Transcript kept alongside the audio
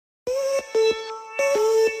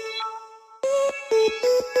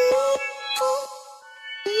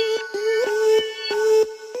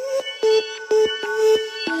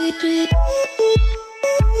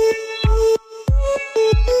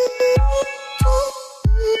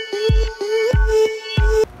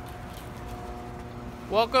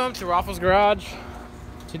Welcome to Rafa's Garage.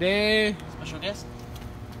 Today, Special guest?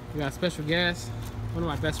 we got a special guest, one of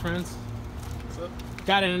my best friends. What's up?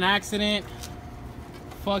 Got in an accident,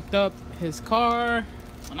 fucked up his car.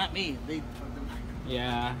 Well, not me. They fucked them.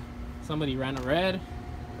 Yeah, somebody ran a red.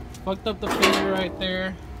 Fucked up the fender right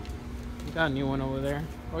there. We got a new one over there,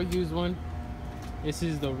 or used one. This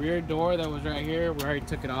is the rear door that was right here. We already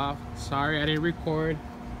took it off. Sorry, I didn't record.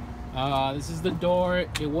 This is the door.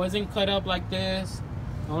 It wasn't cut up like this.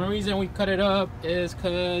 The only reason we cut it up is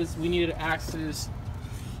because we needed access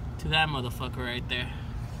to that motherfucker right there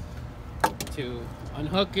to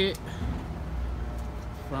unhook it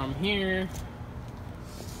from here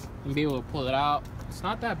and be able to pull it out. It's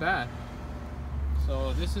not that bad.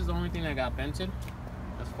 So this is the only thing that got bented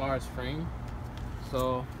as far as frame.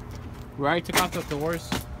 So we already took off the doors.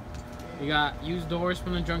 We got used doors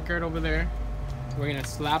from the junkyard over there. We're gonna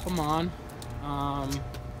slap them on.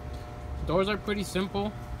 Doors are pretty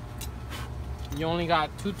simple. You only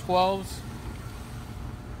got two 12s.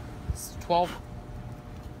 12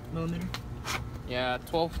 millimeter? Yeah,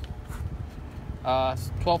 12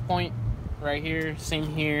 point right here, same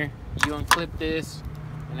here. You unclip this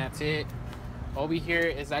and that's it. Over here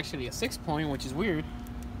is actually a 6 point, which is weird.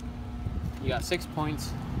 You got 6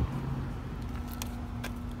 points.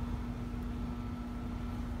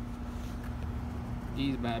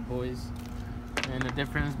 These bad boys. And the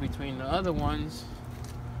difference between the other ones,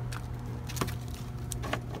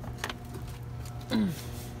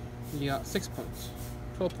 you got 6 points,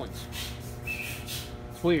 12 points.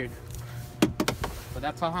 It's weird, but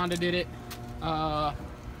that's how Honda did it.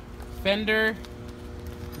 Fender,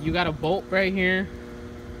 you got a bolt right here,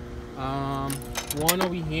 one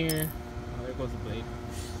over here. Oh, there goes the blade.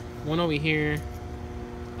 One over here.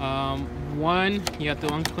 One, you have to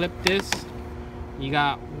unclip this. You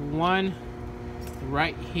got one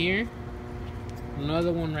right here,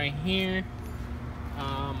 another one right here.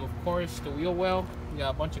 Of course, the wheel well, you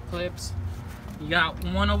got a bunch of clips. You got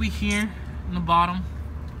one over here in the bottom,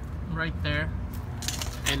 right there,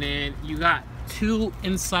 and then you got two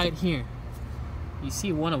inside here. You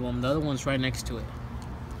see one of them, the other one's right next to it.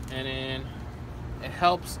 And then it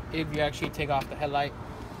helps if you actually take off the headlight,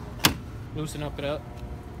 loosen up, and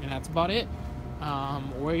that's about it.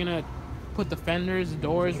 We're gonna put the fenders,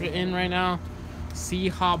 doors in right now. See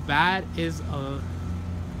how bad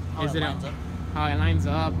how it lines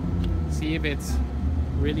up. See if it's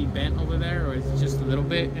really bent over there or it's just a little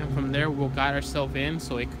bit, and from there we'll guide ourselves in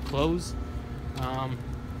so it could close.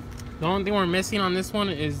 The only thing we're missing on this one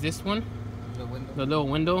is this one, the little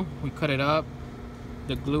window. We cut it up.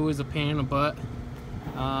 The glue is a pain in the butt.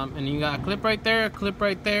 And you got a clip right there, a clip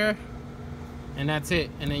right there, and that's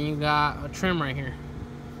it. And then you got a trim right here.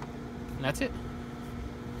 And that's it.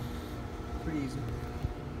 Pretty easy.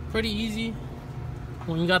 Pretty easy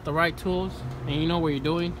when you got the right tools and you know what you're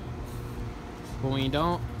doing. But when you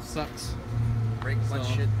don't, it sucks. Break much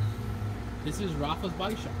shit. This is Rafa's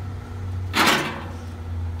Body Shop.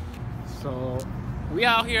 So we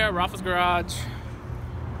out here at Rafa's Garage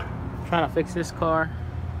trying to fix this car.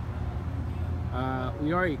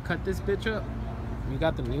 We already cut this bitch up. We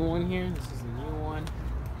got the new one here. This is the new one.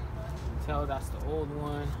 You can tell that's the old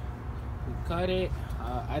one. We cut it.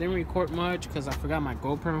 I didn't record much because I forgot my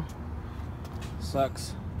GoPro.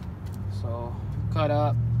 Sucks. So cut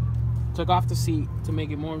up. Took off the seat to make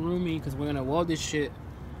it more roomy because we're gonna weld this shit.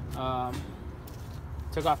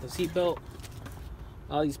 Took off the seat belt.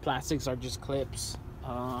 All these plastics are just clips.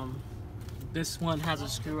 This one has a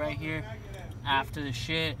screw right here after the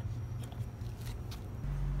shit.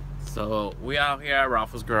 So we out here at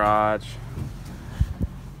Rafa's Garage.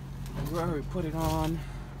 We already put it on.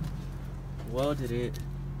 Welded it.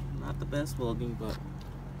 Not the best welding, but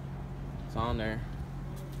it's on there.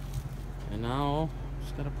 And now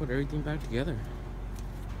just gotta put everything back together.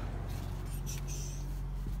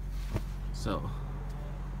 So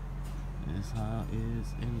this is how it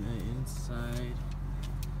is in the inside.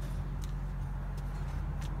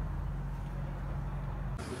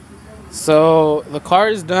 So the car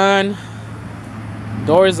is done.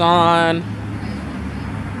 Doors on.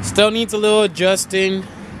 Still needs a little adjusting.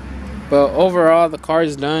 But overall, the car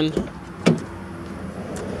is done.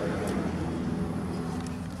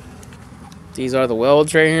 These are the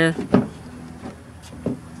welds right here.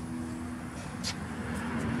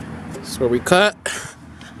 That's where we cut.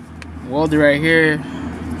 Welded right here.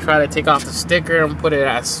 Try to take off the sticker and put it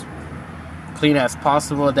as clean as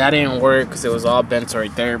possible. That didn't work because it was all bent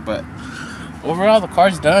right there. But overall, the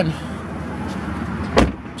car's done.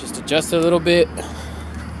 Just adjust it a little bit.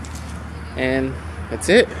 And that's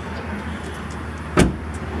it.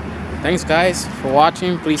 thanks guys for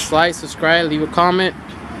watching. Please like, subscribe, leave a comment.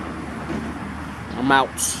 I'm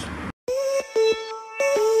out.